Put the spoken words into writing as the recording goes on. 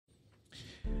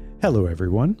Hello,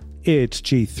 everyone. It's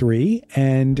G3,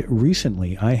 and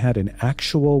recently I had an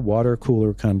actual water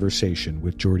cooler conversation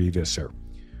with Jordi Visser,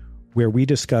 where we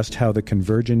discussed how the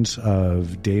convergence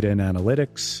of data and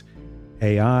analytics,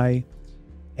 AI,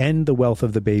 and the wealth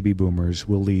of the baby boomers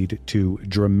will lead to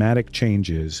dramatic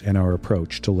changes in our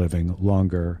approach to living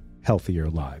longer, healthier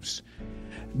lives.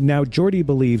 Now, Jordi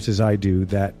believes, as I do,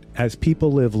 that as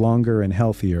people live longer and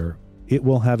healthier, it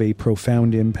will have a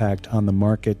profound impact on the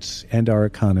markets and our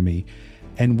economy,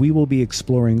 and we will be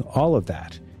exploring all of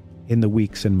that in the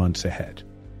weeks and months ahead.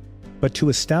 But to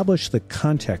establish the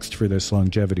context for this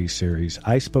longevity series,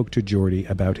 I spoke to Jordi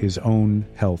about his own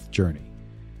health journey.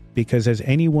 Because as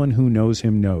anyone who knows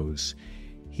him knows,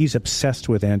 he's obsessed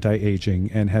with anti-aging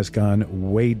and has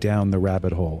gone way down the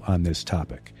rabbit hole on this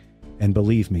topic. And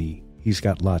believe me, he's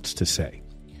got lots to say.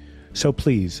 So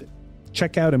please,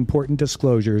 check out important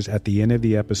disclosures at the end of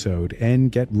the episode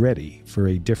and get ready for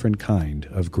a different kind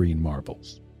of green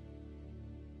marbles.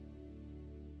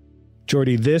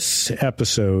 Jordi, this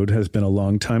episode has been a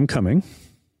long time coming.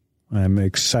 I'm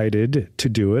excited to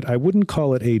do it. I wouldn't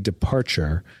call it a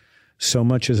departure so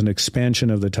much as an expansion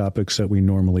of the topics that we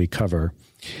normally cover.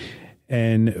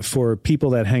 And for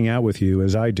people that hang out with you,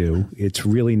 as I do, it's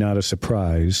really not a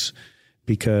surprise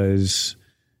because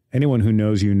anyone who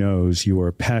knows you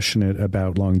are passionate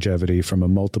about longevity from a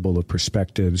multiple of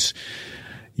perspectives.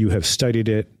 You have studied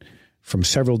it from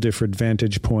several different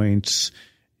vantage points.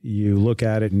 You look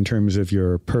at it in terms of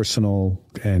your personal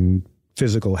and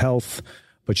physical health,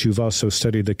 but you've also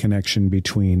studied the connection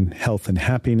between health and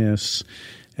happiness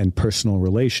and personal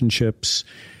relationships.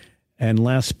 And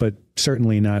last but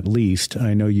certainly not least,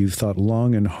 I know you've thought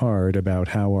long and hard about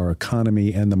how our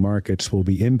economy and the markets will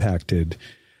be impacted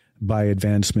by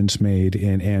advancements made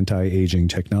in anti-aging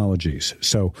technologies.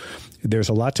 So there's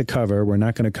a lot to cover. We're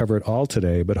not going to cover it all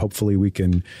today, but hopefully we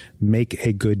can make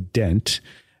a good dent.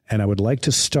 And I would like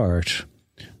to start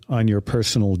on your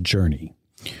personal journey.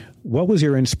 What was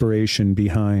your inspiration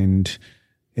behind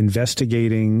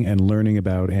investigating and learning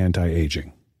about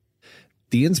anti-aging?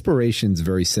 The inspiration is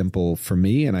very simple for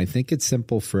me, and I think it's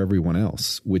simple for everyone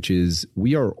else, which is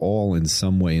we are all in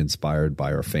some way inspired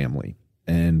by our family.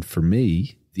 And for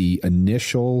me, the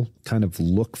initial kind of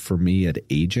look for me at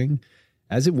aging,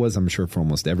 as it was, I'm sure, for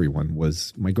almost everyone,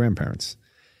 was my grandparents.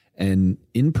 And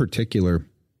in particular,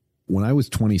 when I was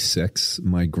 26,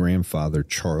 my grandfather,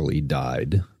 Charlie,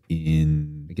 died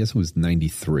in, I guess it was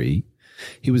 93.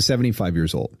 He was 75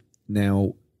 years old.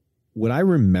 Now, what I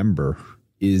remember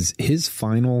is his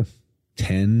final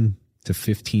 10 to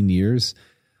 15 years,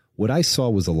 what I saw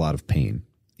was a lot of pain.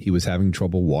 He was having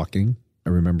trouble walking. I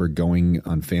remember going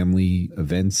on family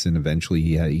events, and eventually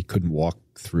he couldn't walk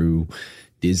through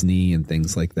Disney and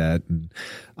things like that. And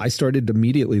I started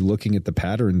immediately looking at the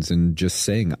patterns and just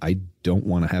saying, I don't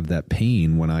want to have that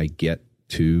pain when I get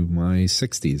to my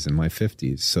 60s and my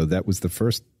 50s. So that was the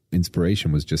first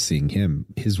inspiration, was just seeing him.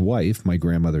 His wife, my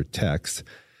grandmother Tex,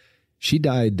 she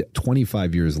died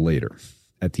 25 years later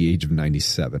at the age of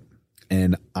 97.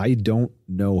 And I don't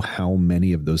know how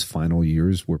many of those final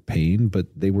years were pain, but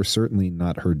they were certainly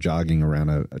not her jogging around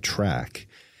a track.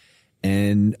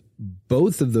 And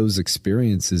both of those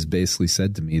experiences basically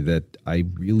said to me that I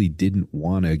really didn't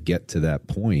want to get to that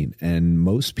point. And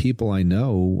most people I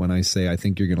know, when I say I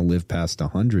think you're going to live past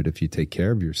 100 if you take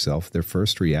care of yourself, their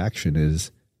first reaction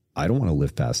is, I don't want to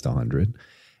live past 100.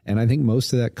 And I think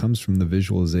most of that comes from the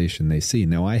visualization they see.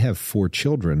 Now, I have 4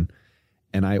 children,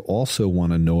 and I also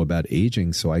want to know about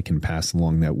aging so I can pass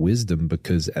along that wisdom,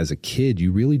 because as a kid,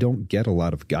 you really don't get a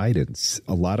lot of guidance.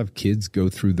 A lot of kids go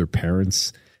through their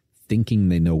parents thinking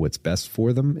they know what's best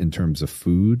for them in terms of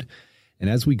food. And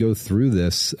as we go through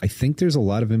this, I think there's a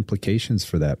lot of implications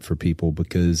for that for people,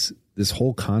 because this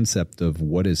whole concept of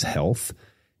what is health,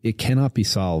 it cannot be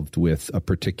solved with a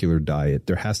particular diet.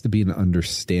 There has to be an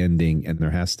understanding, and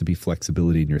there has to be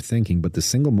flexibility in your thinking. But the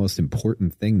single most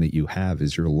important thing that you have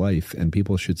is your life, and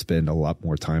people should spend a lot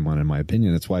more time on, in my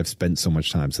opinion. That's why I've spent so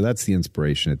much time. So that's the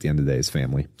inspiration at the end of the day, is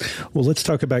family. Well, let's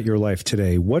talk about your life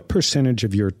today. What percentage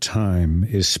of your time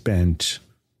is spent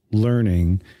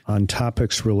learning on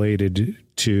topics related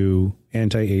to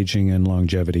anti-aging and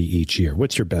longevity each year?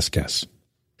 What's your best guess?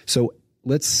 So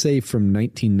let's say from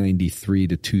 1993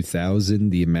 to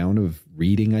 2000, the amount of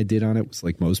reading I did on it was,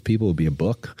 like most people, would be a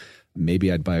book.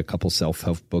 Maybe I'd buy a couple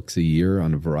self-help books a year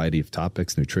on a variety of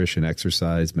topics, nutrition,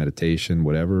 exercise, meditation,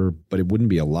 whatever, but it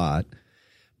wouldn't be a lot.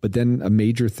 But then a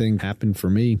major thing happened for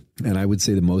me, and I would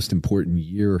say the most important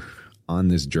year on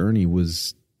this journey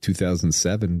was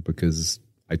 2007, because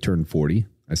I turned 40.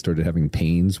 I started having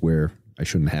pains where I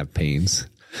shouldn't have pains.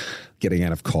 getting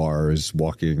out of cars,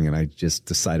 walking. And I just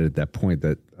decided at that point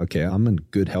that, okay, I'm in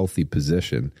good, healthy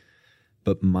position.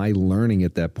 But my learning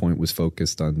at that point was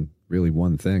focused on really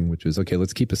one thing, which was, okay,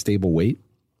 let's keep a stable weight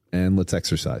and let's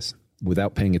exercise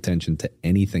without paying attention to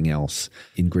anything else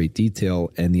in great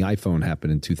detail. And the iPhone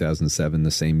happened in 2007, the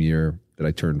same year that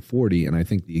I turned 40. And I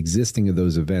think the existing of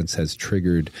those events has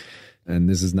triggered, and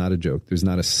this is not a joke, there's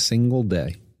not a single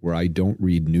day where I don't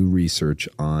read new research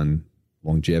on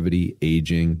longevity,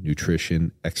 aging,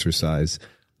 nutrition, exercise.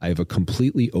 I have a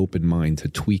completely open mind to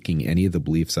tweaking any of the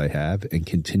beliefs I have and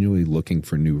continually looking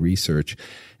for new research.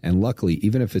 And luckily,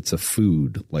 even if it's a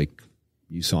food, like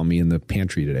you saw me in the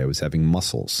pantry today, I was having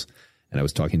mussels. And I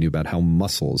was talking to you about how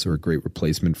mussels are a great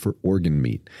replacement for organ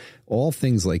meat. All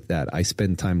things like that. I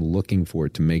spend time looking for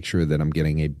it to make sure that I'm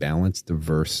getting a balanced,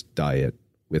 diverse diet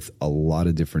with a lot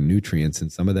of different nutrients.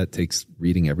 And some of that takes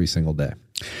reading every single day.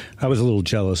 I was a little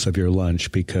jealous of your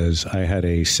lunch because I had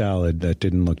a salad that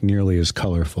didn't look nearly as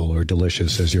colorful or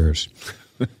delicious as yours.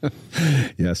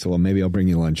 Yeah, so maybe I'll bring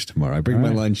you lunch tomorrow. I bring my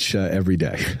lunch every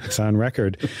day. It's on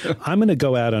record. I'm going to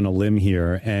go out on a limb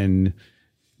here and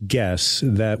guess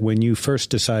that when you first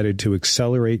decided to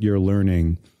accelerate your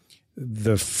learning,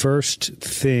 the first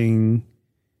thing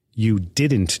you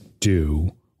didn't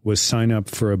do was sign up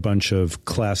for a bunch of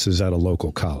classes at a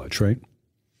local college, right?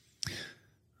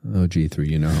 Oh, G3,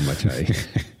 you know how much I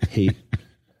hate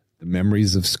the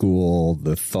memories of school,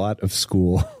 the thought of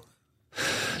school,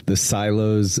 the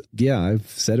silos. Yeah, I've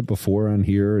said it before on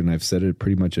here, and I've said it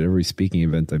pretty much at every speaking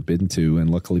event I've been to.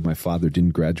 And luckily, my father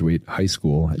didn't graduate high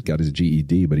school. He got his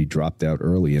GED, but he dropped out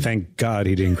early. And thank God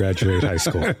he didn't graduate high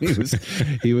school.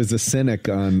 He was a cynic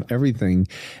on everything.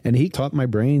 And he taught my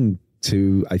brain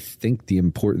to, I think, the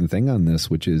important thing on this,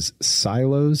 which is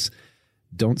silos.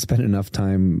 Don't spend enough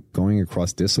time going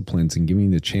across disciplines and giving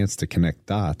you the chance to connect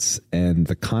dots. And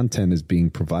the content is being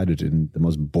provided in the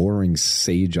most boring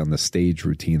sage on the stage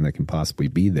routine that can possibly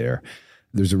be there.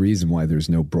 There's a reason why there's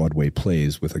no Broadway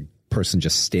plays with a person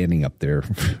just standing up there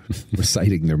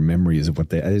reciting their memories of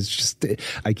what it's just,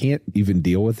 I can't even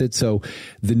deal with it. So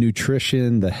the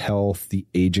nutrition, the health, the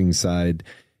aging side,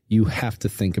 you have to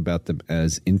think about them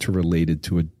as interrelated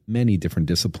to many different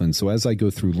disciplines. So as I go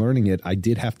through learning it, I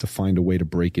did have to find a way to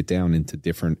break it down into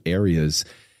different areas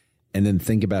and then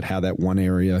think about how that one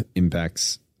area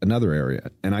impacts another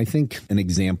area. And I think an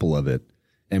example of it,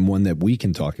 and one that we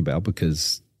can talk about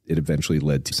because it eventually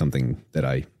led to something that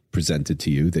I presented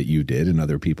to you that you did and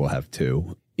other people have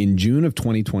too. In June of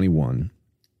 2021,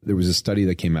 there was a study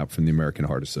that came out from the American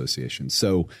Heart Association.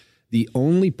 So the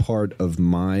only part of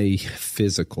my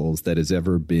physicals that has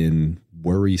ever been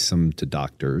worrisome to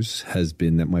doctors has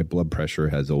been that my blood pressure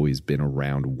has always been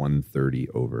around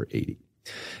 130/80.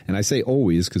 And I say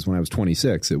always because when I was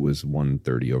 26, it was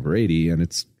 130/80, and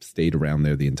it's stayed around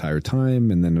there the entire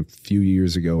time. And then a few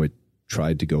years ago, it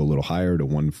tried to go a little higher to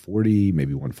 140,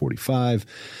 maybe 145.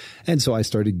 And so I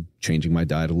started changing my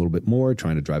diet a little bit more,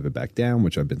 trying to drive it back down,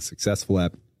 which I've been successful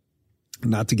at.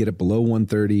 Not to get it below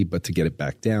 130, but to get it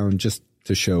back down, just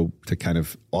to kind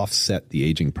of offset the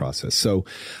aging process. So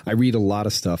I read a lot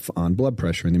of stuff on blood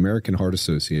pressure, and the American Heart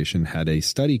Association had a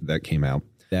study that came out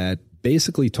that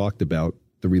basically talked about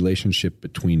the relationship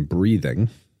between breathing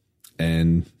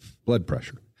and blood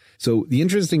pressure. So the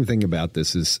interesting thing about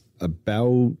this is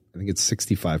about, I think it's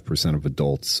 65% of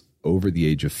adults over the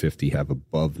age of 50 have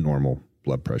above normal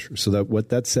blood pressure. So that what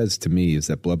that says to me is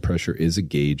that blood pressure is a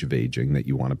gauge of aging that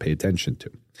you want to pay attention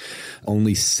to.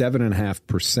 Only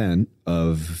 7.5%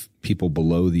 of people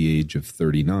below the age of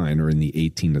 39 or in the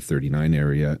 18 to 39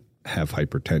 area have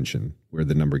hypertension, where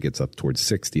the number gets up towards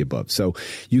 60 above. So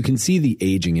you can see the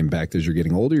aging impact. As you're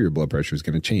getting older, your blood pressure is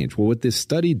going to change. Well, what this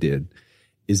study did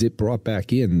is it brought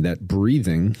back in that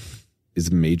breathing is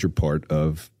a major part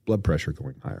of blood pressure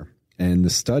going higher. And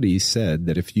the study said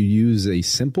that if you use a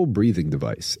simple breathing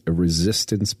device, a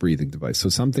resistance breathing device, so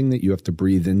something that you have to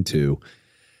breathe into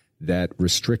that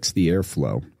restricts the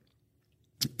airflow,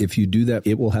 if you do that,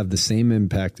 it will have the same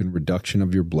impact and reduction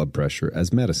of your blood pressure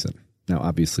as medicine. Now,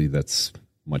 obviously, that's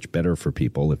much better for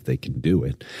people if they can do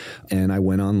it. And I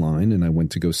went online and I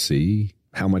went to go see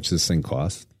how much this thing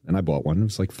cost. And I bought one. It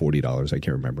was like $40. I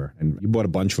can't remember. And you bought a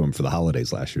bunch of them for the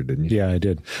holidays last year, didn't you? Yeah, I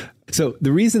did. So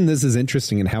the reason this is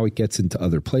interesting and how it gets into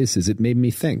other places, it made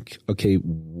me think, okay,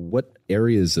 what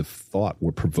areas of thought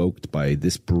were provoked by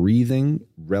this breathing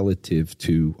relative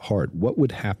to heart? What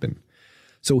would happen?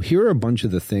 So here are a bunch of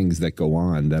the things that go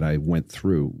on that I went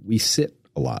through. We sit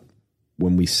a lot.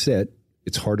 When we sit,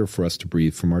 it's harder for us to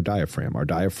breathe from our diaphragm. Our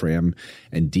diaphragm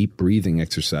and deep breathing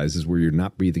exercises where you're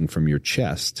not breathing from your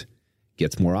chest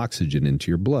gets more oxygen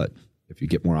into your blood. If you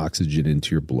get more oxygen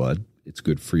into your blood, It's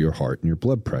good for your heart and your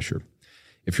blood pressure.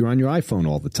 If you're on your iPhone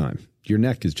all the time, your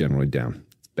neck is generally down.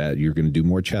 It's bad. You're going to do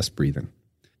more chest breathing.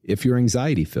 If you're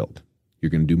anxiety filled, you're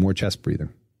going to do more chest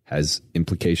breathing. Has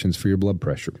implications for your blood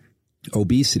pressure.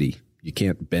 Obesity. You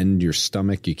can't bend your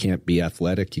stomach. You can't be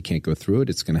athletic. You can't go through it.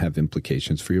 It's going to have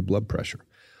implications for your blood pressure.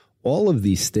 All of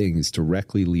these things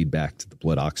directly lead back to the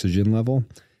blood oxygen level.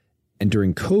 And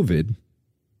during COVID,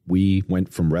 we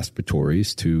went from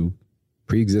respiratories to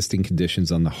pre-existing conditions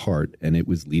on the heart, and it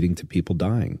was leading to people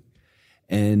dying.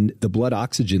 And the blood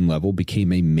oxygen level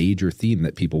became a major theme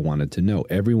that people wanted to know.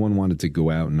 Everyone wanted to go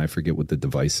out, and I forget what the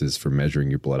device is for measuring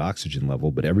your blood oxygen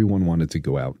level, but everyone wanted to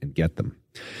go out and get them.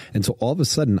 And so all of a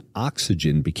sudden,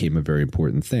 oxygen became a very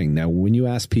important thing. Now, when you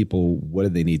ask people, what do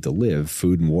they need to live?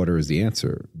 Food and water is the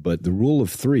answer. But the rule of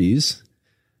threes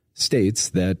states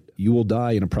that you will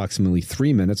die in approximately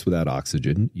 3 minutes without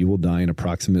oxygen. You will die in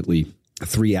approximately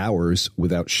 3 hours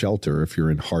without shelter if you're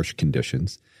in harsh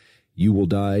conditions. You will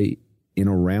die in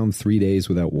around 3 days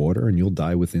without water, and you'll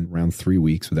die within around 3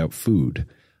 weeks without food.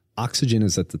 Oxygen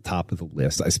is at the top of the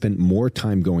list. I spent more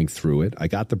time going through it. I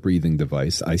got the breathing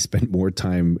device. I spent more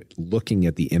time looking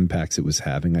at the impacts it was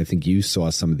having. I think you saw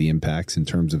some of the impacts in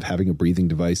terms of having a breathing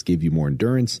device gave you more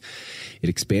endurance. It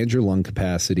expands your lung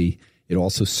capacity. It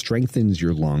also strengthens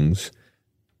your lungs.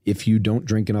 If you don't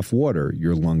drink enough water,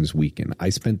 your lungs weaken. I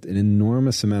spent an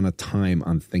enormous amount of time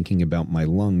on thinking about my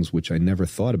lungs, which I never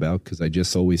thought about because I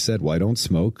just always said, well, I don't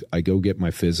smoke. I go get my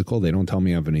physical. They don't tell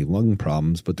me I have any lung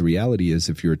problems. But the reality is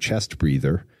if you're a chest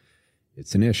breather,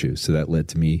 it's an issue. So that led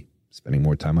to me spending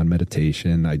more time on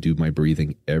meditation. I do my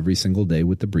breathing every single day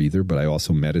with the breather, but I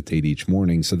also meditate each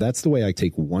morning. So that's the way I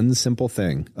take one simple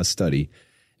thing, a study,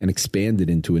 and expand it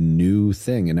into a new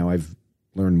thing. And now I've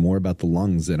learn more about the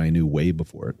lungs than I knew way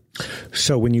before it.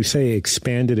 So when you say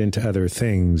expanded into other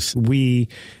things, we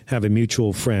have a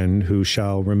mutual friend who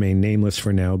shall remain nameless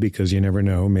for now because you never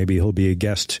know. Maybe he'll be a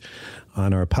guest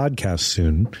on our podcast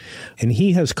soon. And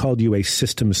he has called you a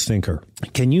systems thinker.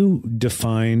 Can you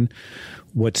define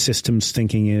what systems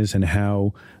thinking is and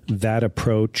how that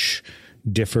approach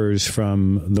differs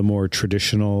from the more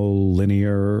traditional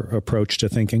linear approach to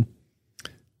thinking?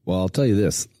 Well, I'll tell you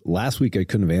this. Last week, I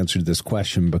couldn't have answered this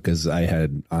question because I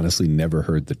had honestly never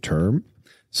heard the term.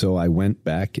 So I went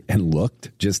back and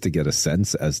looked just to get a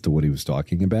sense as to what he was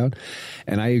talking about.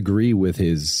 And I agree with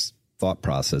his thought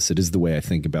process. It is the way I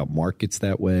think about markets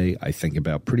that way. I think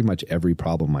about pretty much every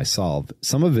problem I solve.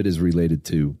 Some of it is related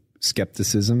to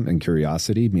skepticism and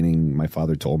curiosity, meaning my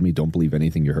father told me, don't believe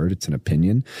anything you heard. It's an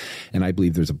opinion. And I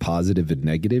believe there's a positive and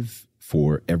negative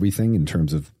for everything in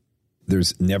terms of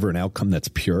there's never an outcome that's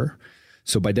pure.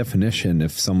 So by definition,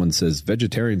 if someone says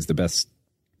vegetarian's the best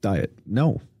diet,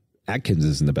 no, Atkins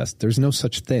isn't the best. There's no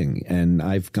such thing. And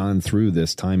I've gone through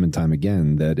this time and time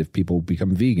again that if people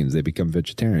become vegans, they become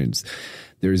vegetarians.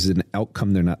 There's an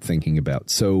outcome they're not thinking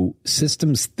about. So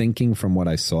systems thinking, from what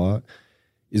I saw,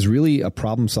 is really a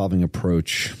problem-solving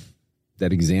approach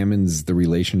that examines the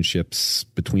relationships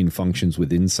between functions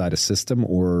within inside a system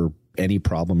or any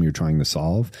problem you're trying to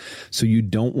solve. So you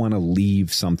don't want to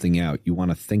leave something out. You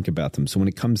want to think about them. So when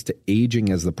it comes to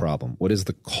aging as the problem, what is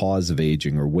the cause of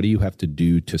aging, or what do you have to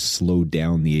do to slow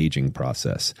down the aging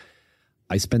process?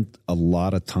 I spent a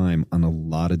lot of time on a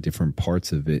lot of different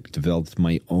parts of it, developed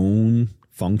my own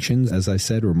functions, as I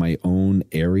said, or my own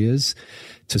areas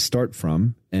to start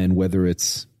from. And whether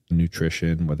it's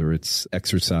nutrition, whether it's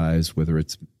exercise, whether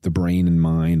it's the brain and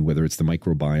mind, whether it's the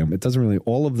microbiome, it doesn't really,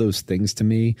 all of those things to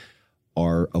me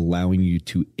are allowing you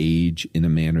to age in a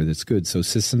manner that's good. So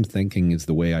system thinking is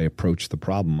the way I approach the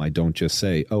problem. I don't just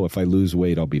say, oh, if I lose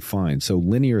weight, I'll be fine. So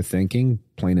linear thinking,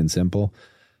 plain and simple,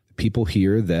 people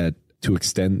hear that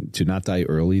to not die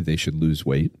early, they should lose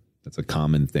weight. That's a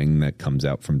common thing that comes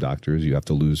out from doctors. You have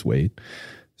to lose weight.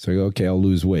 So I go, okay, I'll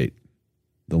lose weight.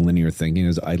 The linear thinking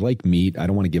is, I like meat. I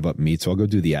don't want to give up meat, so I'll go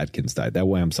do the Atkins diet. That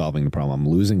way I'm solving the problem. I'm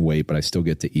losing weight, but I still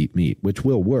get to eat meat, which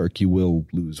will work. You will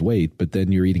lose weight, but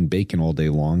then you're eating bacon all day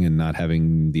long and not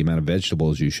having the amount of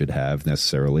vegetables you should have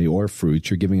necessarily, or fruits.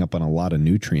 You're giving up on a lot of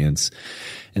nutrients.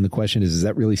 And the question is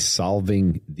that really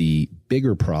solving the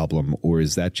bigger problem, or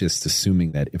is that just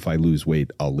assuming that if I lose weight,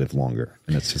 I'll live longer?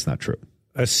 And that's just not true.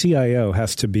 A CIO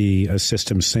has to be a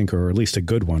systems thinker, or at least a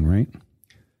good one, right?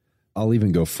 I'll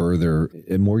even go further.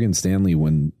 At Morgan Stanley,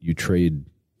 when you trade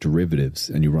derivatives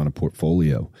and you run a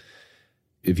portfolio,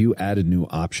 if you add a new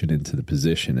option into the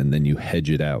position and then you hedge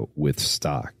it out with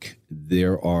stock,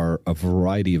 there are a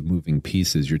variety of moving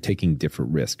pieces. You're taking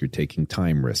different risk. You're taking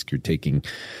time risk. You're taking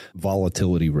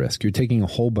volatility risk. You're taking a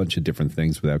whole bunch of different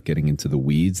things without getting into the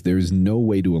weeds. There's no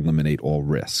way to eliminate all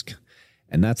risk.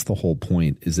 And that's the whole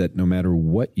point, is that no matter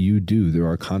what you do, there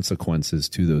are consequences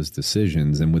to those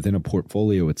decisions. And within a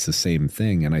portfolio, it's the same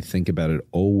thing. And I think about it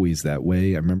always that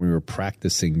way. I remember we were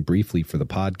practicing briefly for the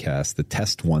podcast. The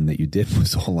test one that you did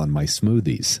was all on my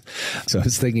smoothies. So I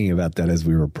was thinking about that as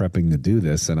we were prepping to do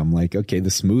this. And I'm like, okay, the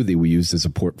smoothie we used as a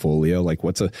portfolio, like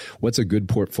what's a good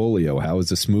portfolio? How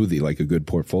is a smoothie like a good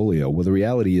portfolio? Well, the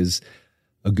reality is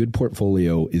a good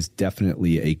portfolio is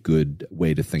definitely a good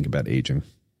way to think about aging.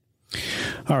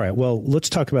 All right. Well, let's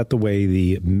talk about the way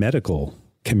the medical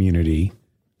community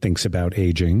thinks about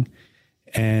aging.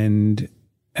 And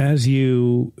as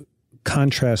you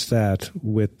contrast that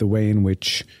with the way in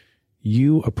which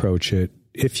you approach it,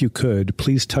 if you could,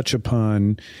 please touch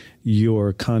upon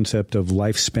your concept of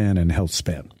lifespan and health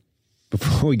span.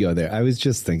 Before we go there, I was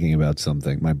just thinking about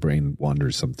something. My brain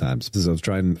wanders sometimes because I was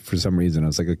trying, for some reason, I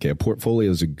was like, okay, a portfolio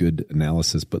is a good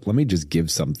analysis, but let me just give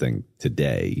something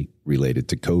today related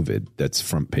to COVID that's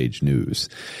front page news.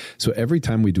 So every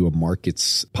time we do a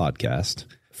markets podcast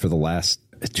for the last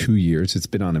 2 years, it's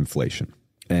been on inflation.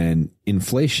 And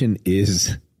inflation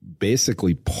is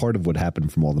basically part of what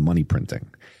happened from all the money printing.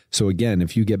 So again,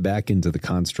 if you get back into the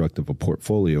construct of a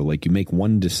portfolio, like you make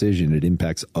one decision, it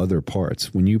impacts other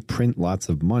parts. When you print lots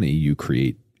of money, you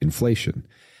create inflation.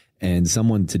 And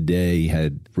someone today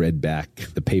had read back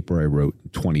the paper I wrote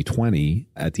in 2020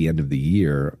 at the end of the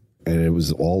year, and it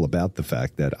was all about the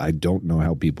fact that I don't know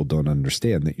how people don't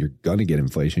understand that you're going to get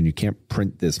inflation. You can't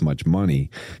print this much money.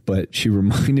 But she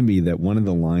reminded me that one of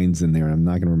the lines in there, I'm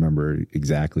not going to remember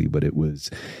exactly, but it was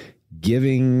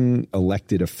giving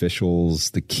elected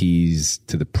officials the keys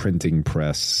to the printing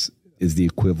press is the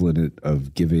equivalent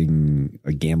of giving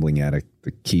a gambling addict the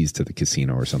keys to the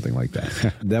casino or something like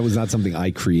that. That was not something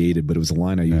I created, but it was a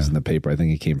line I used in the paper. I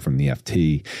think it came from the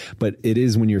FT. But it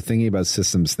is when you're thinking about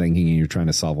systems thinking and you're trying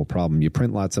to solve a problem, you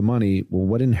print lots of money. Well,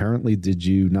 what inherently did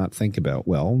you not think about?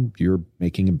 Well, you're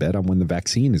making a bet on when the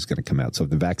vaccine is going to come out. So if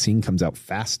the vaccine comes out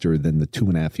faster than the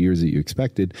 2.5 years that you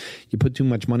expected, you put too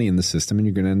much money in the system and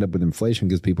you're going to end up with inflation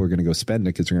because people are going to go spend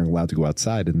it because they're allowed to go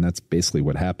outside. And that's basically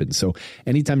what happened. So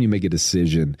anytime you make a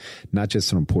decision, not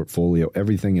just on a portfolio,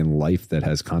 everything in life that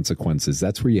has consequences,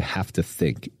 that's where you have to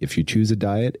think. If you choose a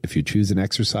diet, if you choose an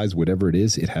exercise, whatever it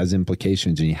is, it has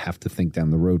implications and you have to think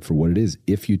down the road for what it is.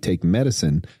 If you take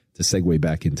medicine, to segue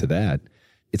back into that,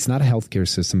 it's not a healthcare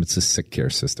system, it's a sick care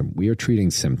system. We are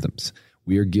treating symptoms.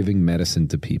 We are giving medicine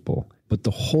to people. But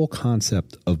the whole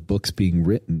concept of books being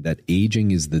written that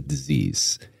aging is the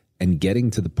disease and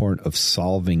getting to the part of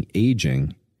solving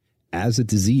aging as a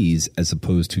disease as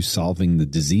opposed to solving the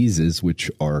diseases which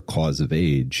are a cause of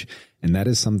age. And that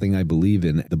is something I believe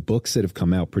in. The books that have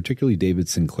come out, particularly David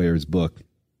Sinclair's book,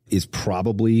 is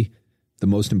probably the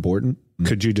most important.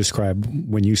 Could you describe,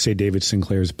 when you say David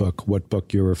Sinclair's book, what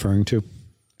book you're referring to?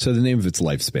 So the name of it's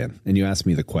Lifespan. And you asked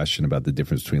me the question about the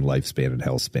difference between lifespan and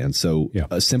health span. So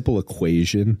a simple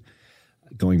equation,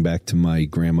 going back to my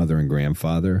grandmother and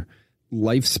grandfather,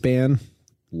 lifespan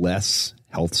less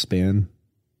health span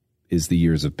is the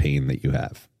years of pain that you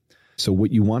have. So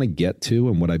what you want to get to,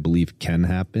 and what I believe can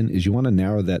happen, is you want to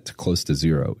narrow that to close to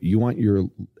zero. You want your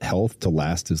health to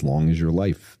last as long as your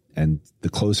life. And the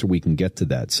closer we can get to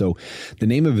that. So the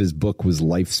name of his book was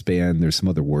Lifespan. There's some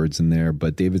other words in there,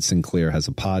 but David Sinclair has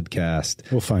a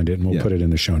podcast. We'll find it and we'll put it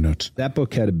in the show notes. That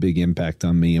book had a big impact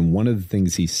on me. And one of the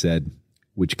things he said,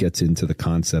 which gets into the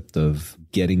concept of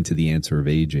getting to the answer of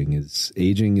aging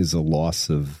is a loss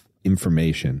of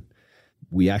information.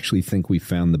 We actually think we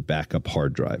found the backup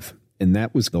hard drive. And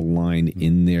that was the line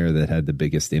in there that had the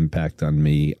biggest impact on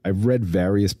me. I've read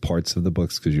various parts of the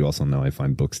books because you also know I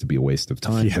find books to be a waste of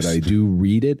time. Yes. But I do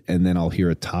read it and then I'll hear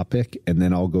a topic and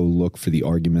then I'll go look for the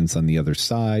arguments on the other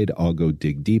side. I'll go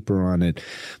dig deeper on it.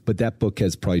 But that book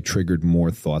has probably triggered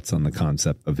more thoughts on the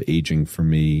concept of aging for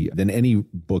me than any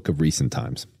book of recent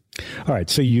times. All right.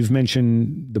 So you've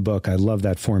mentioned the book. I love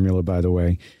that formula, by the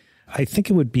way. I think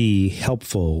it would be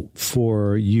helpful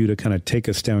for you to kind of take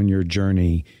us down your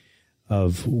journey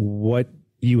of what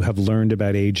you have learned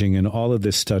about aging and all of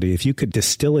this study. If you could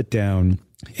distill it down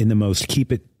in the most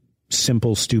keep it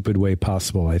simple, stupid way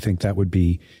possible, I think that would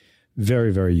be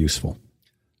very, very useful.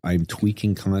 I'm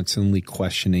tweaking constantly,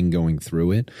 questioning, going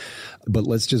through it. But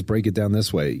let's just break it down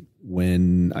this way.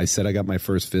 When I said I got my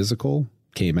first physical,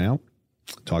 came out,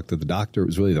 talked to the doctor. It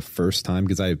was really the first time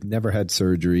because I've never had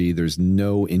surgery. There's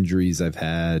no injuries I've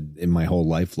had in my whole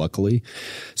life, luckily.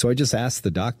 So I just asked the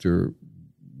doctor,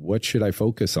 what should I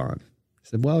focus on? He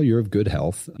said, well, you're of good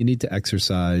health. You need to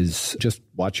exercise. Just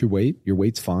watch your weight. Your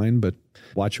weight's fine, but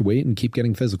watch your weight and keep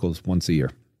getting physicals once a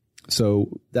year. So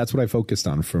that's what I focused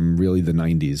on from really the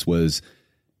 90s was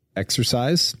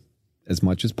exercise as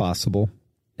much as possible,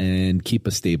 and keep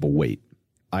a stable weight.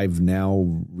 I've now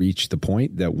reached the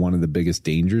point that one of the biggest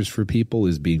dangers for people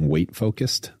is being weight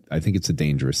focused. I think it's a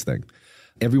dangerous thing.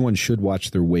 Everyone should watch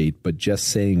their weight, but just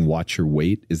saying watch your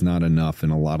weight is not enough.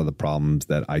 And a lot of the problems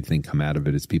that I think come out of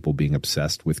it is people being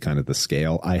obsessed with kind of the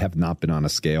scale. I have not been on a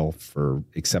scale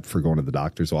except for going to the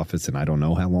doctor's office, and I don't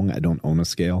know how long. I don't own a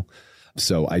scale.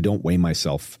 So I don't weigh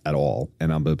myself at all,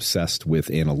 and I'm obsessed with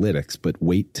analytics, but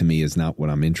weight to me is not what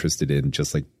I'm interested in,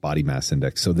 just like body mass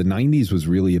index. So the 90s was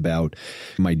really about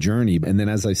my journey. And then,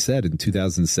 as I said, in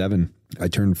 2007, I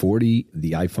turned 40,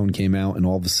 the iPhone came out, and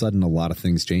all of a sudden a lot of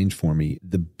things changed for me.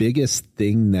 The biggest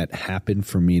thing that happened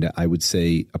for me to, I would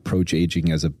say, approach aging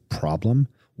as a problem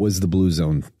was the Blue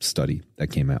Zone study that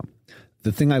came out.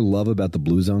 The thing I love about the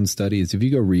Blue Zone study is if you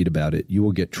go read about it, you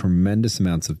will get tremendous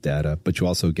amounts of data, but you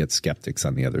also get skeptics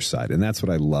on the other side. And that's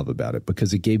what I love about it,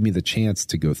 because it gave me the chance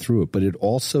to go through it, but it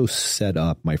also set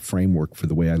up my framework for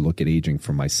the way I look at aging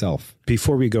for myself.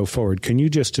 Before we go forward, can you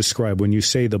just describe, when you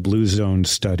say the Blue Zone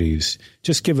studies,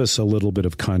 just give us a little bit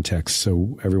of context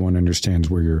so everyone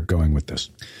understands where you're going with this.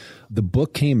 The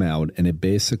book came out and it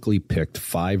basically picked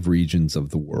 5 regions of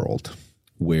the world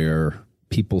where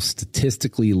people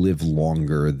statistically live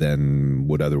longer than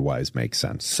would otherwise make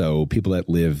sense. So people that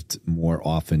lived more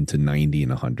often to 90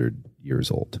 and 100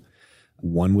 years old.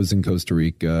 One was in Costa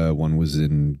Rica, one was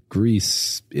in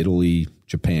Greece, Italy,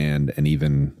 Japan, and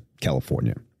even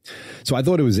California. So I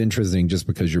thought it was interesting just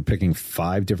because you're picking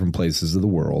 5 different places of the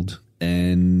world.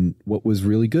 And what was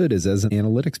really good is, as an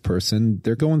analytics person,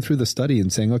 they're going through the study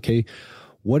and saying, okay,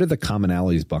 what are the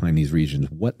commonalities behind these regions?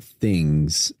 What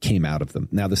things came out of them?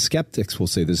 Now, the skeptics will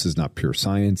say this is not pure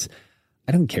science.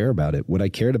 I don't care about it. What I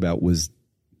cared about was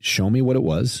show me what it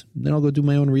was, then I'll go do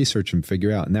my own research and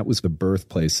figure out. And that was the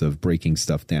birthplace of breaking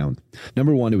stuff down.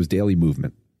 Number one, it was daily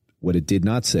movement. What it did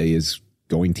not say is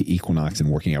going to Equinox and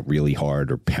working out really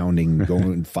hard or pounding,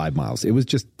 going 5 miles. It was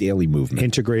just daily movement.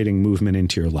 Integrating movement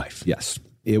into your life. Yes.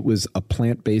 It was a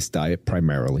plant-based diet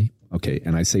primarily. Okay,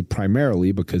 and I say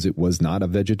primarily because it was not a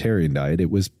vegetarian diet. It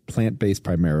was plant-based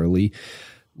primarily,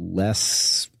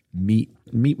 less meat.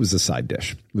 Meat was a side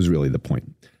dish, was really the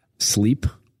point. Sleep,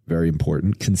 very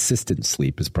important. Consistent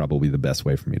sleep is probably the best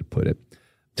way for me to put it.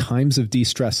 Times of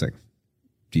de-stressing.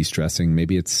 De-stressing,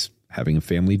 maybe it's having a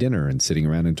family dinner and sitting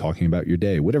around and talking about your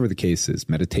day, whatever the case is.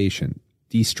 Meditation,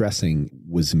 de-stressing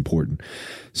was important.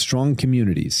 Strong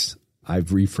communities. I've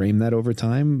reframed that over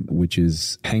time, which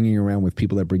is hanging around with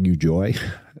people that bring you joy.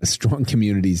 Strong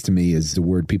communities to me is the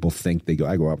word people think. They go,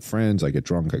 I go out with friends, I get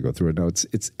drunk, I go through it. No,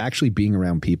 it's actually being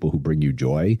around people who bring you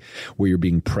joy, where you're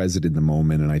being present in the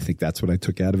moment. And I think that's what I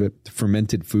took out of it.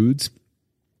 Fermented foods,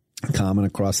 common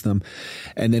across them.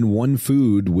 And then one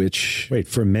food, which... Wait,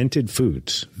 fermented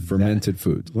foods? Fermented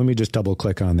foods. Let me just double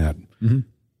click on that. Mm-hmm.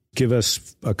 Give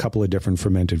us a couple of different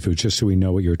fermented foods, just so we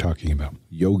know what you're talking about.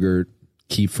 Yogurt,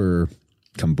 kefir,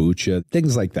 kombucha,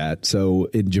 things like that. So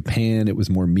in Japan, it was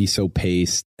more miso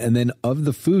paste. And then of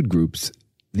the food groups,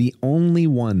 the only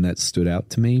one that stood out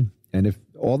to me, and if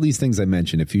all these things I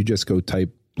mentioned, if you just go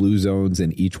type Blue Zones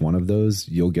in each one of those,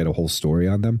 you'll get a whole story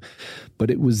on them. But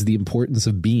it was the importance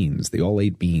of beans. They all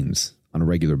ate beans on a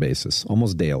regular basis,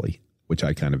 almost daily, which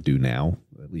I kind of do now,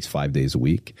 at least 5 days a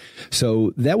week.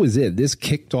 So that was it. This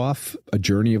kicked off a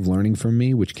journey of learning from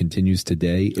me, which continues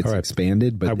today. It's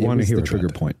expanded, but it was the trigger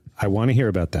point. I want to hear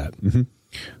about that. Mm-hmm.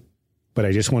 But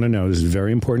I just want to know, this is a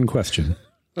very important question.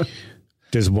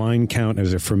 Does wine count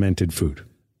as a fermented food?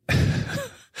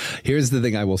 Here's the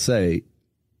thing I will say.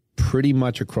 Pretty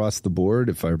much across the board,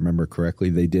 if I remember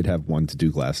correctly, they did have 1 to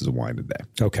 2 glasses of wine a day.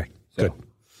 Okay, good.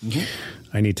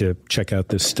 Mm-hmm. I need to check out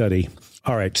this study.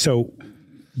 All right, so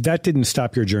that didn't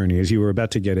stop your journey, as you were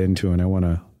about to get into, and I want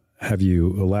to have you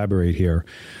elaborate here.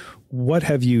 What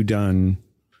have you done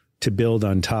to build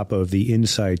on top of the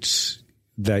insights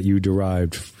that you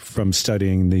derived from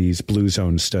studying these Blue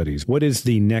Zone studies? What is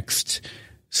the next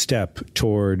step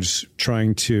towards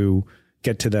trying to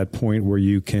get to that point where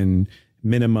you can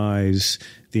minimize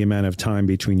the amount of time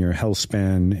between your health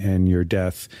span and your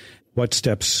death? What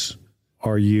steps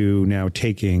are you now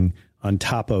taking on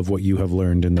top of what you have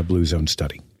learned in the Blue Zone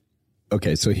study?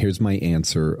 Okay, so here's my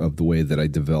answer of the way that I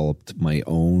developed my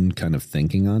own kind of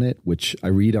thinking on it, which I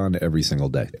read on every single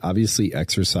day. Obviously,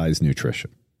 exercise,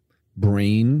 nutrition.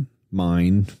 Brain,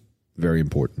 mind, very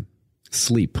important.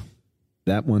 Sleep.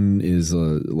 That one is a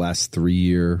last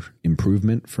 3-year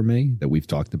improvement for me that we've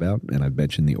talked about, and I've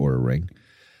mentioned the Oura Ring.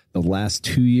 The last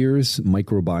 2 years,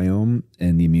 microbiome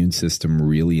and the immune system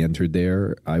really entered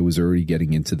there. I was already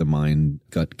getting into the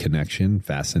mind-gut connection.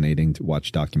 Fascinating to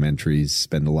watch documentaries,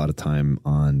 spend a lot of time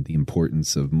on the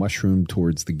importance of mushroom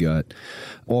towards the gut,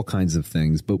 all kinds of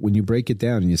things. But when you break it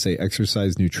down and you say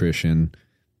exercise, nutrition,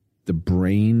 the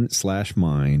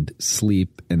brain/mind,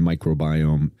 sleep, and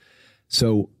microbiome.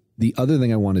 So the other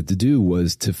thing I wanted to do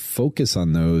was to focus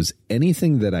on those.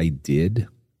 Anything that I did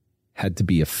had to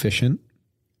be efficient.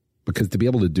 Because to be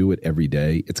able to do it every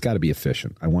day, it's got to be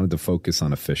efficient. I wanted to focus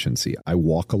on efficiency. I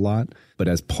walk a lot, but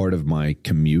as part of my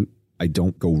commute, I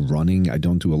don't go running. I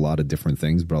don't do a lot of different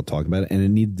things, but I'll talk about it. And it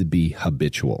needed to be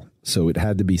habitual. So it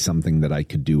had to be something that I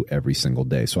could do every single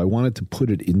day. So I wanted to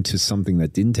put it into something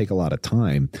that didn't take a lot of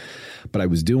time, but I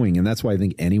was doing. And that's why I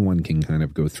think anyone can kind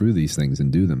of go through these things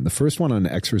and do them. The first one on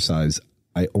exercise,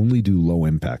 I only do low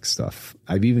impact stuff.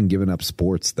 I've even given up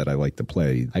sports that I like to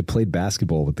play. I played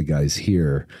basketball with the guys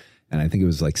here. And I think it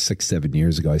was like 6-7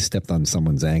 years ago, I stepped on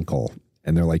someone's ankle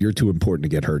and they're like, "You're too important to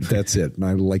get hurt. That's it." And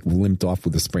I like limped off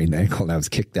with a sprained ankle and I was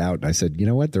kicked out. And I said, you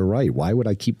know what? They're right. Why would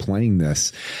I keep playing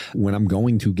this when I'm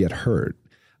going to get hurt?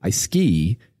 I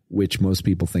ski, which most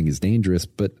people think is dangerous,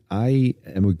 but I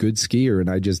am a good skier and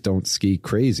I just don't ski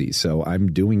crazy. So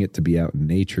I'm doing it to be out in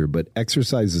nature, but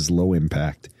exercise is low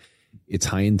impact. It's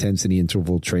high intensity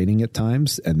interval training at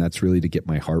times, and that's really to get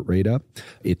my heart rate up.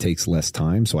 It takes less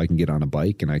time, so I can get on a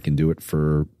bike and I can do it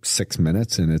for 6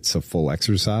 minutes and it's a full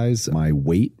exercise. My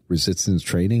weight resistance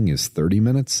training is 30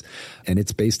 minutes, and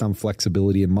it's based on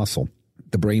flexibility and muscle.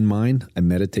 The brain mind, I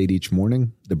meditate each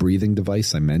morning. The breathing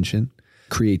device I mentioned.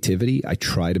 Creativity, I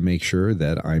try to make sure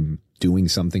that I'm doing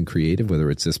something creative, whether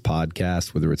it's this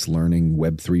podcast, whether it's learning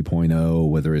Web 3.0,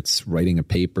 whether it's writing a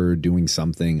paper, doing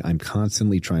something. I'm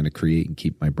constantly trying to create and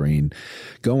keep my brain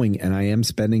going. And I am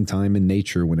spending time in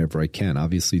nature whenever I can.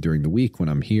 Obviously, during the week when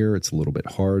I'm here, it's a little bit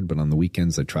hard, but on the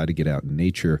weekends, I try to get out in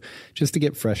nature just to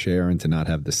get fresh air and to not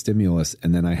have the stimulus.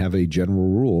 And then I have a general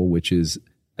rule, which is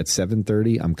at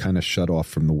 7:30, I'm kind of shut off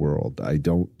from the world. I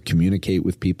don't communicate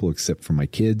with people except for my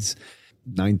kids.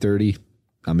 9:30,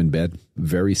 I'm in bed.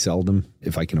 Very seldom,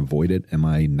 if I can avoid it, am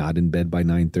I not in bed by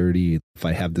 9:30. If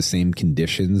I have the same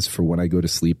conditions for when I go to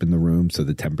sleep in the room, so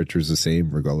the temperature is the same,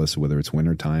 regardless of whether it's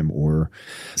wintertime or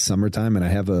summertime. And I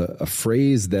have a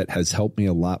phrase that has helped me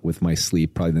a lot with my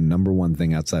sleep, probably the number one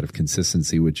thing outside of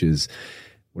consistency, which is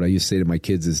what I used to say to my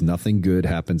kids is nothing good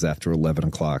happens after 11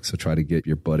 o'clock. So try to get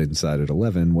your butt inside at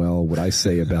 11. Well, what I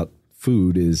say about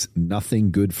food is nothing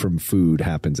good from food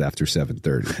happens after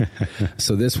 7:30.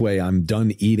 So this way I'm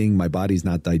done eating. My body's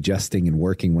not digesting and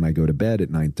working when I go to bed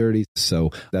at 9:30. So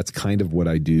that's kind of what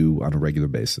I do on a regular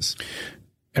basis.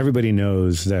 Everybody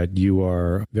knows that you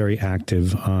are very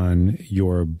active on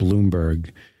your Bloomberg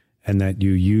and that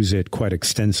you use it quite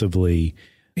extensively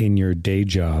in your day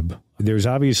job. There's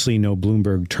obviously no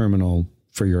Bloomberg terminal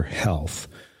for your health.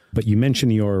 But you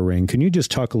mentioned the Oura Ring. Can you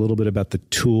just talk a little bit about the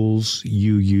tools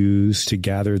you use to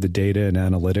gather the data and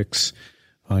analytics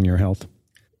on your health?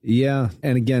 Yeah.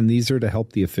 And again, these are to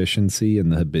help the efficiency and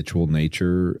the habitual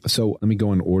nature. So let me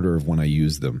go in order of when I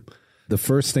use them. The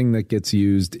first thing that gets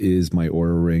used is my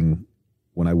Oura Ring.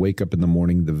 When I wake up in the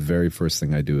morning, the very first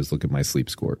thing I do is look at my sleep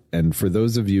score. And for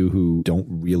those of you who don't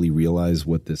really realize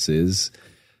what this is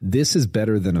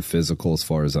better than a physical as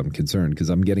far as I'm concerned, because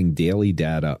I'm getting daily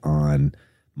data on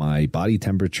my body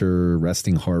temperature,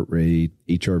 resting heart rate,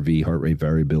 HRV, heart rate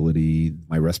variability,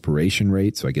 my respiration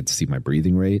rate, so I get to see my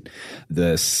breathing rate,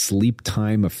 the sleep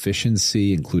time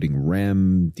efficiency, including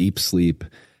REM, deep sleep.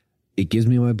 It gives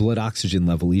me my blood oxygen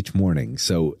level each morning.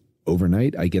 So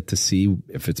overnight, I get to see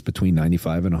if it's between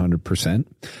 95 and 100%.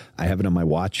 I have it on my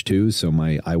watch too, so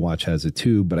my iWatch has it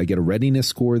too, but I get a readiness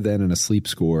score then and a sleep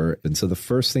score. And so the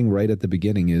first thing right at the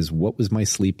beginning is, what was my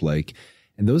sleep like?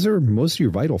 And those are most of your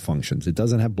vital functions. It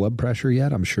doesn't have blood pressure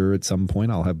yet. I'm sure at some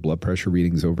point I'll have blood pressure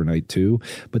readings overnight too.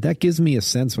 But that gives me a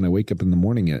sense when I wake up in the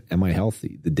morning, am I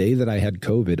healthy? The day that I had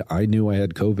COVID, I knew I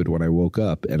had COVID when I woke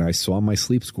up, and I saw my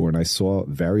sleep score and I saw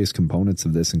various components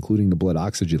of this, including the blood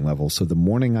oxygen level. So the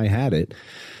morning I had it,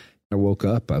 I woke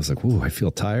up, I was like, "Ooh, I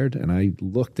feel tired." And I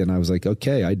looked and I was like,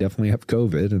 okay, I definitely have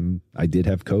COVID, and I did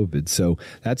have COVID. So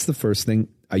that's the first thing.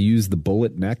 I use the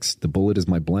Bullet next. The Bullet is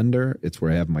my blender. It's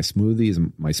where I have my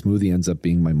smoothies. My smoothie ends up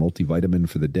being my multivitamin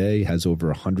for the day. Has over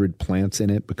 100 plants in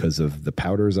it because of the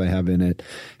powders I have in it.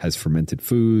 Has fermented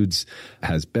foods,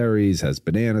 has berries, has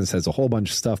bananas, has a whole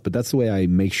bunch of stuff. But that's the way I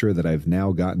make sure that I've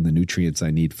now gotten the nutrients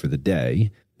I need for the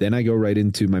day. Then I go right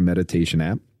into my meditation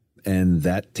app. And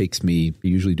that takes me, I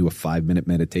usually do a 5-minute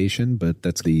meditation, but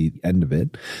that's the end of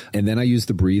it. And then I use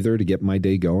the breather to get my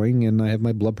day going. And I have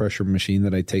my blood pressure machine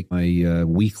that I take my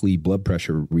weekly blood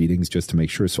pressure readings just to make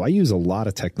sure. So I use a lot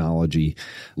of technology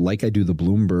like I do the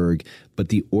Bloomberg, but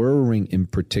the Oura Ring in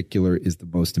particular is the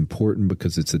most important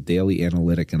because it's a daily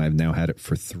analytic. And I've now had it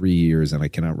for 3 years, and I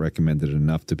cannot recommend it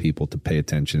enough to people to pay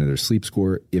attention to their sleep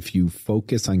score. If you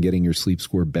focus on getting your sleep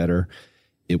score better,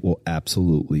 it will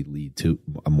absolutely lead to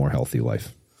a more healthy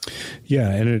life. Yeah,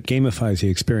 and it gamifies the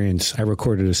experience. I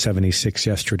recorded a 76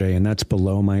 yesterday, and that's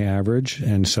below my average.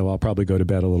 And so I'll probably go to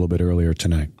bed a little bit earlier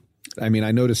tonight. I mean,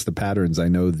 I noticed the patterns. I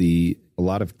know a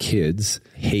lot of kids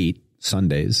hate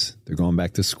Sundays. They're going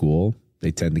back to school.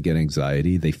 They tend to get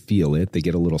anxiety. They feel it. They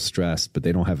get a little stressed, but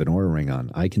they don't have an Oura Ring on.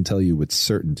 I can tell you with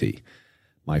certainty,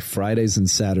 my Fridays and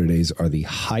Saturdays are the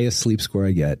highest sleep score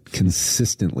I get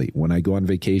consistently. When I go on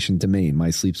vacation to Maine,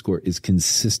 my sleep score is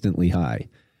consistently high.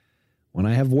 When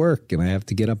I have work and I have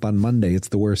to get up on Monday, it's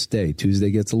the worst day.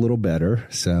 Tuesday gets a little better,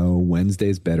 so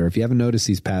Wednesday's better. If you haven't noticed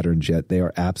these patterns yet, they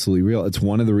are absolutely real. It's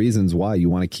one of the reasons why you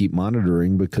want to keep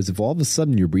monitoring, because if all of a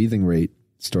sudden your breathing rate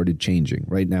started changing,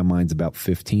 right now mine's about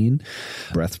 15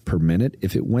 breaths per minute.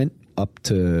 If it went up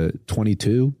to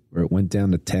 22 or it went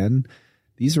down to 10,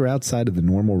 these are outside of the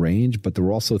normal range, but there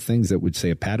were also things that would say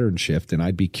a pattern shift, and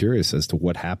I'd be curious as to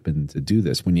what happened to do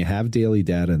this. When you have daily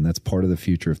data, and that's part of the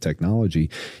future of technology,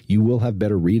 you will have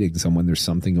better readings on when there's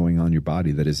something going on in your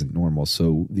body that isn't normal.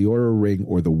 So the Oura Ring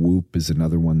or the Whoop is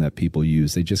another one that people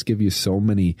use. They just give you so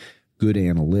many good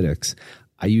analytics.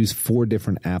 I use 4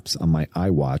 different apps on my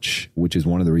iWatch, which is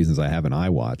one of the reasons I have an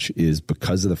iWatch, is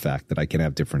because of the fact that I can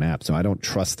have different apps. So I don't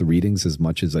trust the readings as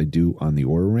much as I do on the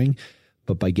Oura Ring.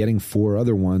 But by getting 4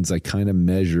 other ones, I kind of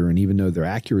measure, and even though their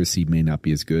accuracy may not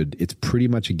be as good, it's pretty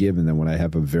much a given that when I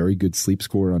have a very good sleep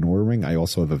score on Oura Ring, I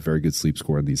also have a very good sleep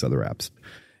score on these other apps.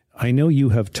 I know you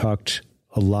have talked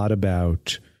a lot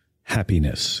about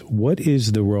happiness. What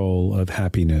is the role of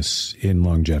happiness in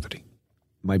longevity?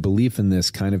 My belief in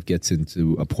this kind of gets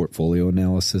into a portfolio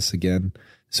analysis again.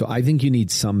 So I think you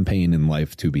need some pain in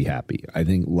life to be happy. I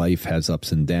think life has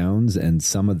ups and downs, and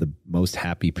some of the most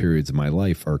happy periods of my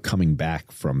life are coming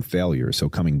back from failure, so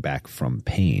coming back from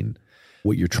pain.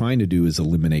 What you're trying to do is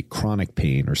eliminate chronic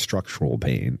pain or structural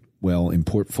pain. Well, in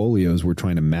portfolios, we're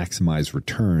trying to maximize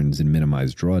returns and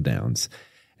minimize drawdowns.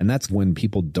 And that's when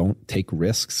people don't take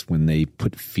risks, when they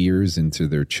put fears into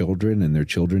their children and their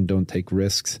children don't take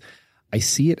risks. I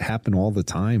see it happen all the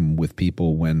time with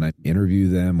people when I interview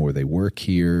them or they work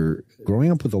here.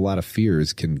 Growing up with a lot of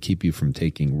fears can keep you from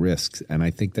taking risks. And I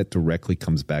think that directly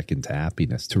comes back into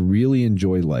happiness. To really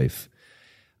enjoy life,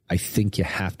 I think you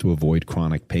have to avoid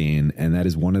chronic pain. And that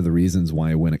is one of the reasons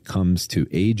why when it comes to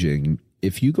aging,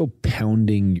 if you go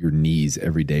pounding your knees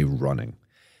every day running,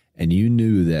 and you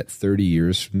knew that 30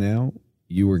 years from now,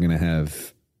 you were going to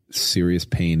have serious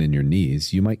pain in your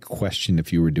knees, you might question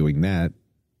if you were doing that,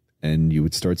 and you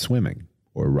would start swimming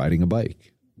or riding a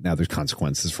bike. Now, there's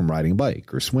consequences from riding a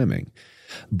bike or swimming.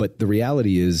 But the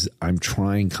reality is I'm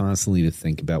trying constantly to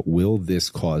think about, will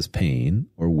this cause pain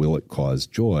or will it cause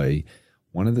joy?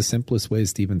 One of the simplest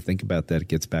ways to even think about that, it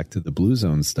gets back to the Blue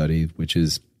Zone study, which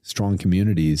is strong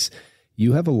communities.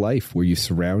 You have a life where you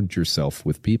surround yourself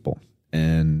with people.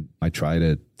 And I try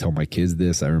to tell my kids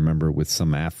this. I remember with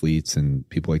some athletes and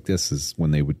people like this is when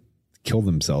they would kill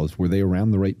themselves, were they around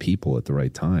the right people at the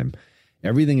right time?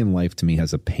 Everything in life to me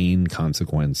has a pain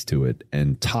consequence to it,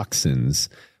 and toxins,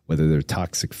 whether they're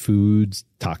toxic foods,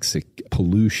 toxic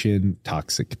pollution,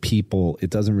 toxic people,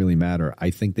 it doesn't really matter. I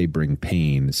think they bring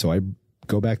pain. So I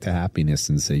go back to happiness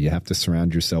and say you have to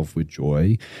surround yourself with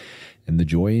joy. And the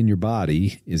joy in your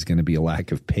body is going to be a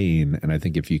lack of pain. And I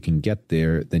think if you can get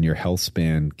there, then your health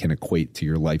span can equate to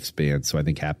your lifespan. So I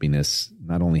think happiness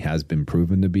not only has been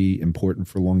proven to be important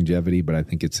for longevity, but I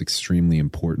think it's extremely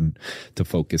important to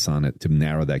focus on it to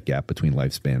narrow that gap between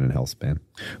lifespan and health span.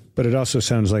 But it also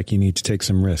sounds like you need to take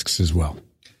some risks as well.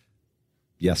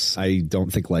 Yes, I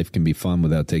don't think life can be fun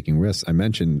without taking risks. I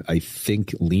mentioned I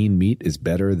think lean meat is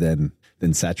better than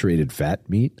saturated fat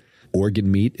meat.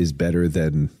 Organ meat is better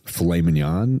than filet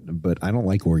mignon, but I don't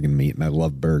like organ meat and I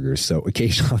love burgers. So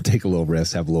occasionally I'll take a little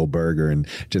risk, have a little burger and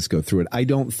just go through it. I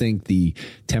don't think the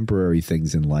temporary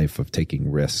things in life of taking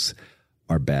risks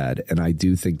are bad. And I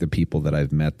do think the people that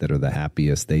I've met that are the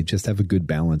happiest, they just have a good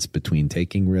balance between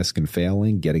taking risk and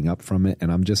failing, getting up from it. And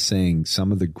I'm just saying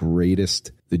some of the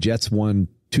greatest, the Jets won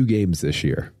 2 games this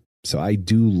year. So I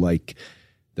do like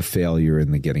the failure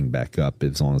and the getting back up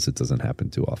as long as it doesn't happen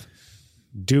too often.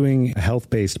 Doing a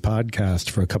health-based podcast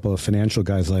for a couple of financial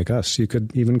guys like us, you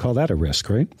could even call that a risk,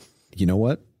 right? You know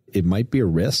what? It might be a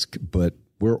risk, but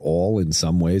we're all in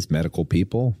some ways medical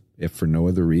people, if for no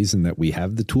other reason that we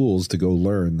have the tools to go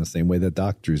learn the same way that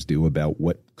doctors do about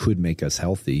what could make us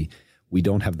healthy. We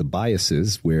don't have the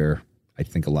biases where I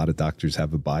think a lot of doctors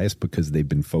have a bias because they've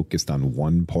been focused on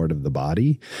one part of the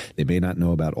body. They may not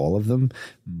know about all of them.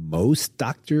 Most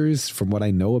doctors, from what I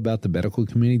know about the medical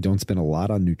community, don't spend a lot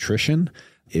on nutrition.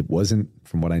 It wasn't,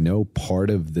 from what I know, part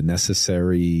of the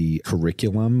necessary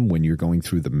curriculum when you're going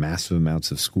through the massive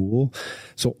amounts of school.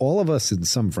 So all of us in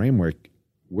some framework,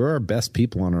 we're our best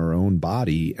people on our own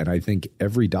body. And I think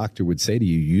every doctor would say to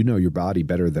you, you know your body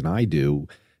better than I do.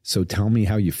 So tell me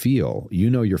how you feel. You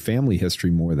know your family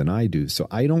history more than I do. So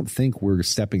I don't think we're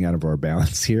stepping out of our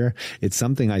balance here. It's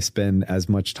something I spend as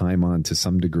much time on to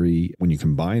some degree when you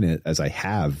combine it as I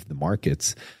have the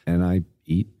markets, and I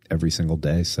eat every single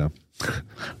day. So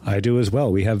I do as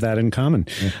well. We have that in common.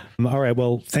 Yeah. All right.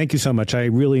 Well, thank you so much. I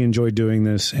really enjoyed doing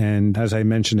this. And as I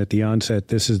mentioned at the onset,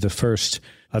 this is the first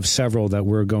of several that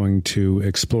we're going to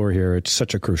explore here. It's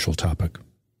such a crucial topic.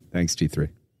 Thanks, G3.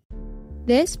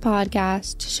 This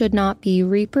podcast should not be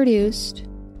reproduced,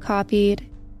 copied,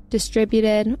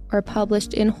 distributed, or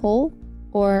published in whole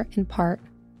or in part.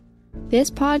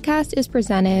 This podcast is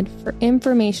presented for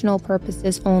informational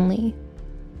purposes only.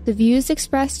 The views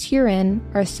expressed herein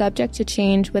are subject to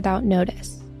change without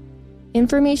notice.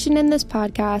 Information in this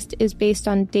podcast is based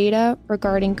on data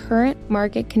regarding current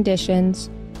market conditions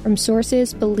from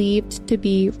sources believed to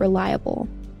be reliable.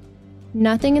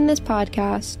 Nothing in this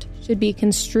podcast should be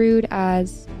construed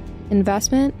as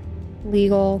investment,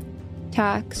 legal,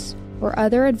 tax, or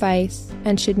other advice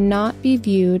and should not be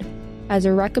viewed as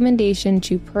a recommendation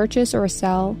to purchase or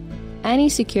sell any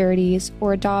securities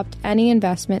or adopt any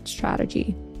investment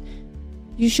strategy.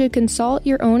 You should consult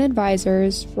your own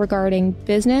advisors regarding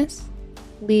business,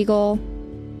 legal,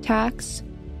 tax,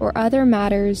 or other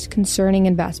matters concerning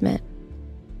investment.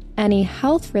 Any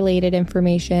health-related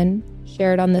information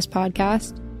shared on this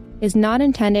podcast is not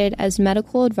intended as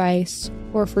medical advice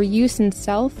or for use in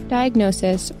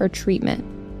self-diagnosis or treatment.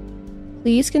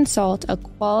 Please consult a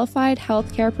qualified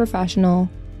healthcare professional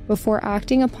before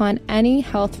acting upon any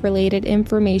health-related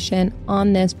information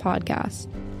on this podcast.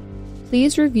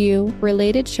 Please review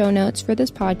related show notes for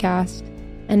this podcast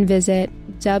and visit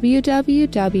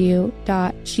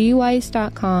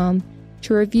www.gweiss.com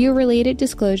to review related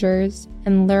disclosures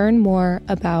and learn more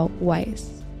about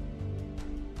Weiss.